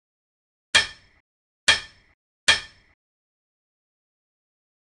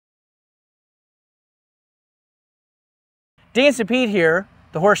Dancing Pete here,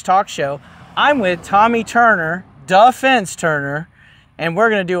 the Horse Talk Show. I'm with Tommy Turner, the Fence Turner, and we're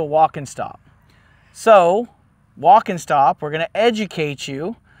going to do a walk and stop. So, walk and stop, we're going to educate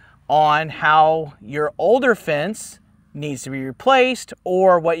you on how your older fence needs to be replaced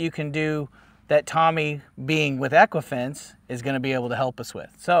or what you can do that Tommy, being with Equifence, is going to be able to help us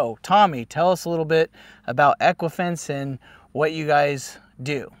with. So, Tommy, tell us a little bit about Equifence and what you guys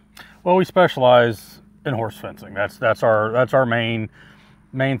do. Well, we specialize in horse fencing. That's our main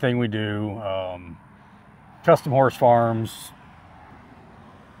thing we do. Custom horse farms,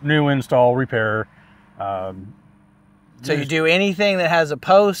 new install, repair. So you do anything that has a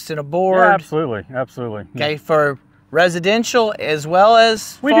post and a board? Yeah, absolutely. Okay, for residential as well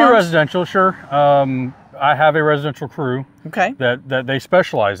as we farms? do residential, sure. I have a residential crew. Okay. That they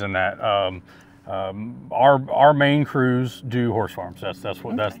specialize in that. Our main crews do horse farms.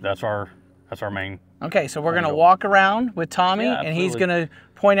 That's our main. Okay, so we're gonna walk around with Tommy, Yeah, and he's gonna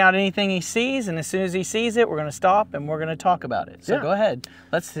point out anything he sees, and as soon as he sees it, we're gonna stop and we're gonna talk about it. So go ahead,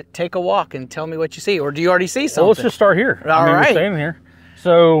 let's take a walk and tell me what you see, or do you already see something? Well, let's just start here. All right. We're standing here.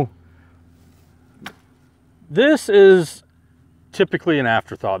 So this is typically an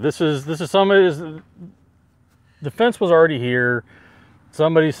afterthought. This is the fence was already here.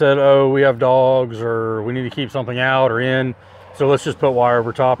 Somebody said, oh, we have dogs, or we need to keep something out or in, so let's just put wire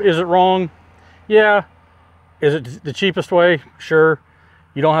over top. Is it wrong? Yeah. Is it the cheapest way? Sure.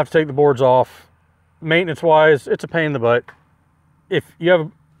 You don't have to take the boards off. Maintenance wise, it's a pain in the butt. If you have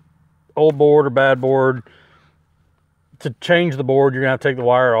an old board or bad board, to change the board, you're gonna have to take the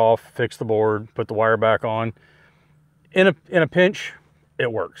wire off, fix the board, put the wire back on. In a pinch,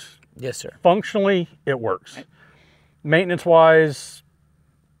 it works. Yes, sir. Functionally, it works. Maintenance wise,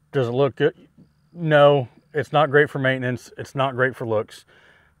 does it look good? No, it's not great for maintenance. It's not great for looks,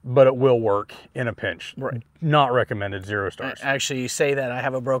 but it will work in a pinch. Right. Not recommended, 0 stars. Actually, you say that. I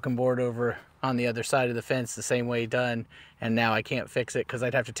have a broken board over on the other side of the fence the same way done, and now I can't fix it because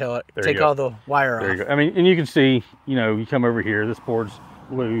I'd have to take all the wire off. There you go. I mean, and you can see, you come over here, this board's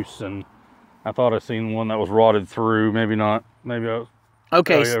loose, and I thought I seen one that was rotted through. Maybe not. Maybe I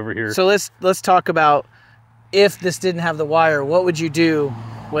was over here. So let's talk about, if this didn't have the wire, what would you do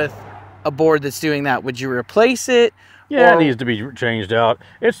with a board that's doing that? Would you replace it? Yeah, it needs to be changed out.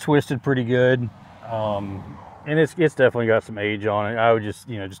 It's twisted pretty good, and it's definitely got some age on it. I would just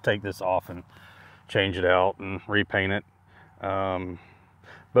take this off and change it out and repaint it.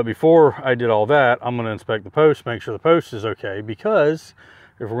 But before I did all that, I'm going to inspect the post, make sure the post is okay, because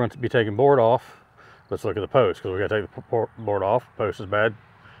if we're going to be taking board off, let's look at the post, because we got to take the board off. Post is bad.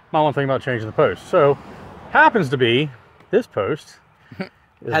 Might want to think about changing the post. So happens to be this post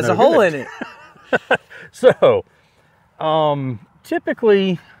has a hole in it. So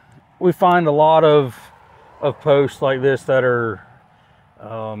typically we find a lot of posts like this that are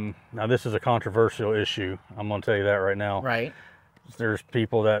now this is a controversial issue. I'm going to tell you that right now. Right. There's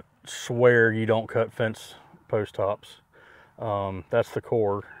people that swear you don't cut fence post tops. That's the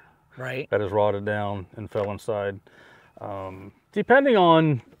core. Right. That is rotted down and fell inside. Depending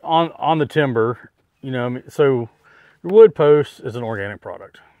on the timber, so your wood post is an organic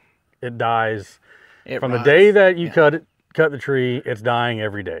product. It dies from the day that you cut the tree. It's dying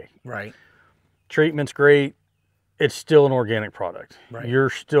every day. Right. Treatment's great. It's still an organic product. Right. You're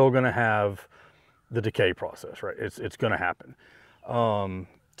still going to have the decay process, right? It's going to happen.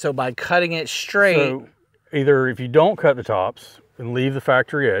 So by cutting it straight, so either if you don't cut the tops and leave the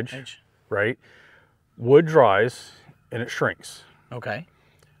factory edge, right, wood dries and it shrinks. Okay.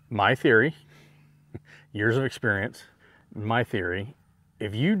 My theory, years of experience, my theory,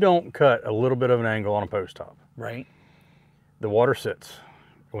 if you don't cut a little bit of an angle on a post top, right, the water sits.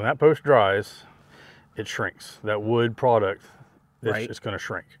 When that post dries, it shrinks. That wood product, it's going to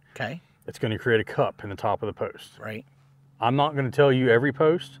shrink. Okay. It's going to create a cup in the top of the post. Right. I'm not going to tell you every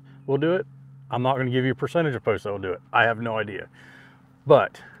post will do it. I'm not going to give you a percentage of posts that will do it. I have no idea.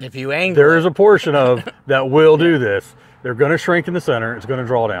 But if you angle there is a portion of that will do this. They're going to shrink in the center. It's going to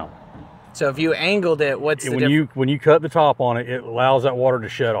draw down. So if you angled it, what's the difference? When you cut the top on it, it allows that water to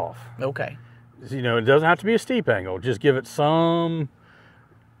shed off. Okay. It doesn't have to be a steep angle. Just give it some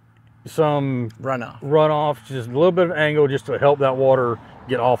runoff, just a little bit of angle, just to help that water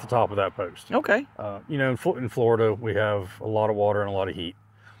get off the top of that post. Okay. In Florida, we have a lot of water and a lot of heat,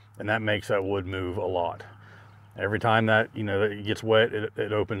 and that makes that wood move a lot. Every time that it gets wet,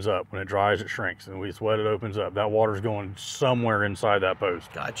 it opens up. When it dries, it shrinks, and when it's wet, it opens up. That water's going somewhere inside that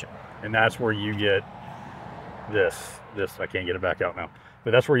post. Gotcha. And that's where you get this. I can't get it back out now.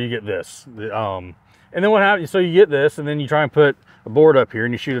 but that's where you get this. And then what happens, so you get this, and then you try and put a board up here,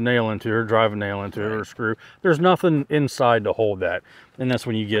 and you shoot a nail into it, or drive a nail into it, or a screw. There's nothing inside to hold that. And that's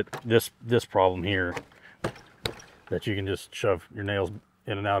when you get this problem here, that you can just shove your nails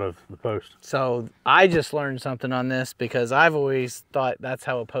in and out of the post. So I just learned something on this, because I've always thought that's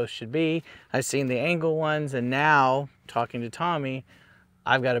how a post should be. I've seen the angle ones, and now talking to Tommy,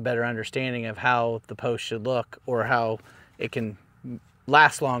 I've got a better understanding of how the post should look, or how it can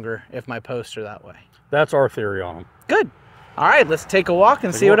last longer if my posts are that way. That's our theory on them. Good. All right, let's take a walk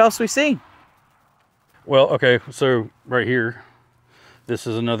and see what else we see. Well, okay, so right here, this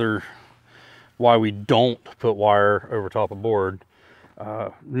is another why we don't put wire over top of board.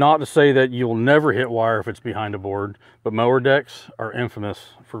 Not to say that you'll never hit wire if it's behind a board, but mower decks are infamous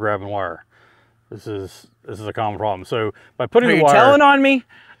for grabbing wire. This is a common problem. So by putting the wire... Are you telling on me?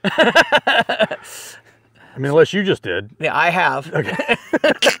 I mean, unless you just did. Yeah, I have. Okay.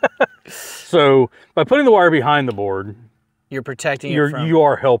 So by putting the wire behind the board, you're protecting it from... You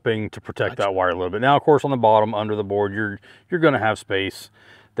are helping to protect that wire a little bit. Now, of course, on the bottom, under the board, you're going to have space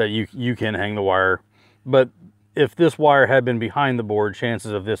that you can hang the wire. But if this wire had been behind the board,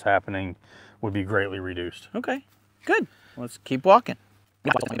 chances of this happening would be greatly reduced. Okay, good. Let's keep walking.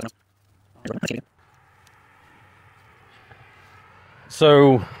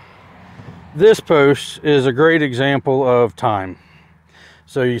 So this post is a great example of time.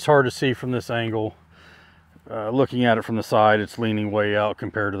 So it's hard to see from this angle. Looking at it from the side, it's leaning way out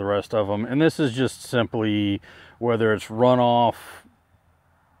compared to the rest of them. And this is just simply whether it's runoff,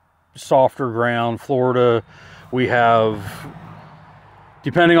 softer ground. Florida, we have,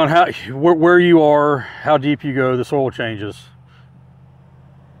 depending on where you are, how deep you go, the soil changes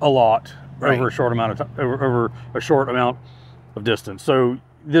a lot over a short amount of time, over a short amount of distance. So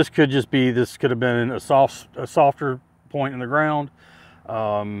this could just be, this could have been a softer point in the ground.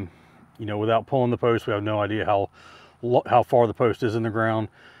 You know, without pulling the post, we have no idea how far the post is in the ground.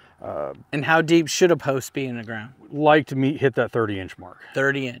 And how deep should a post be in the ground? Like to hit that 30-inch mark.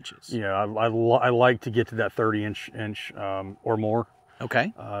 30 inches. Yeah, I like to get to that 30-inch or more.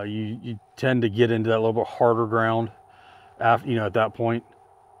 Okay. You tend to get into that little bit harder ground after, you know, at that point.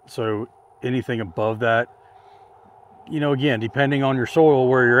 So anything above that, you know, again, depending on your soil,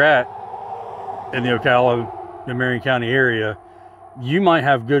 where you're at in the Ocala and Marion County area, you might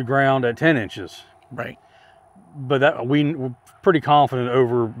have good ground at 10 inches. Right. But that we're pretty confident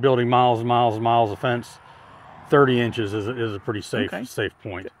over building miles and miles and miles of fence. 30 inches is a pretty safe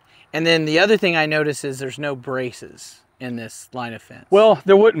point. And then the other thing I notice is there's no braces in this line of fence. Well,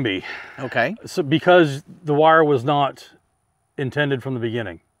 there wouldn't be. Okay. So because the wire was not intended from the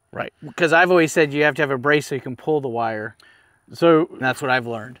beginning. Right. Because I've always said you have to have a brace so you can pull the wire. So and that's what I've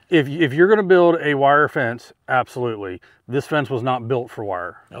learned. If you're going to build a wire fence, absolutely. This fence was not built for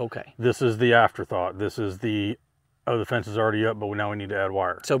wire. Okay. This is the afterthought. This is the fence is already up, but now we need to add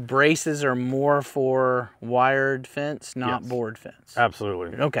wire. So braces are more for wired fence, not board fence.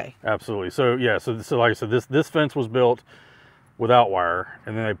 Absolutely. Okay. Absolutely. So yeah, so like I said, this fence was built without wire,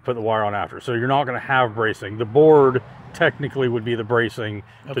 and then they put the wire on after. So you're not going to have bracing. The board technically would be the bracing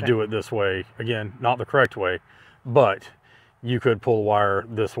to do it this way. Again, not the correct way, but you could pull the wire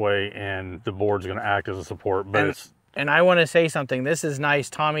this way and the board's going to act as a support. But and I want to say something. This is nice.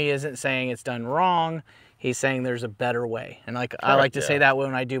 Tommy isn't saying it's done wrong. He's saying there's a better way. And like I like to say that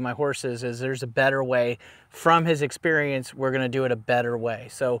when I do my horses, is there's a better way. From his experience, we're going to do it a better way.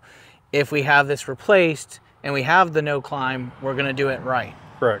 So if we have this replaced and we have the no climb, we're going to do it right.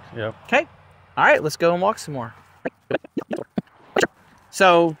 Correct. Yeah. Okay. All right, let's go and walk some more.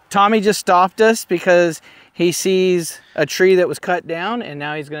 So Tommy just stopped us because he sees a tree that was cut down, and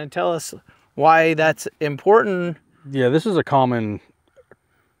now he's going to tell us why that's important. Yeah, this is a common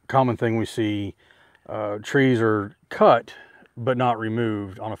thing we see. Trees are cut but not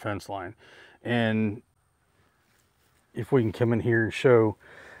removed on a fence line. And if we can come in here and show,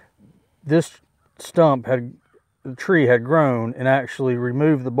 this the tree had grown and actually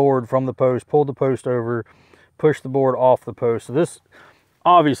removed the board from the post, pulled the post over, pushed the board off the post. So this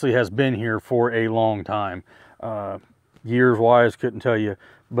obviously has been here for a long time. Years wise, couldn't tell you,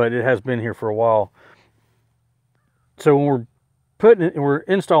 but it has been here for a while. So when we're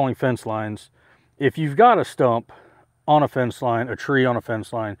installing fence lines, if you've got a stump on a fence line, a tree on a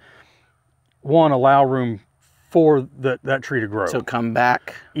fence line, one, allow room for that tree to grow. So come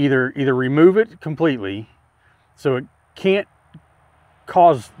back. Either remove it completely so it can't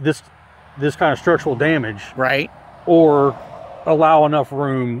cause this kind of structural damage. Right. Or allow enough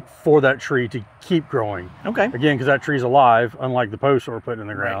room for that tree to keep growing. Okay. Again, because that tree's alive, unlike the posts that we're putting in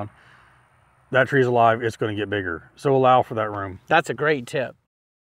the ground. that tree's alive, it's going to get bigger. So allow for that room. That's a great tip.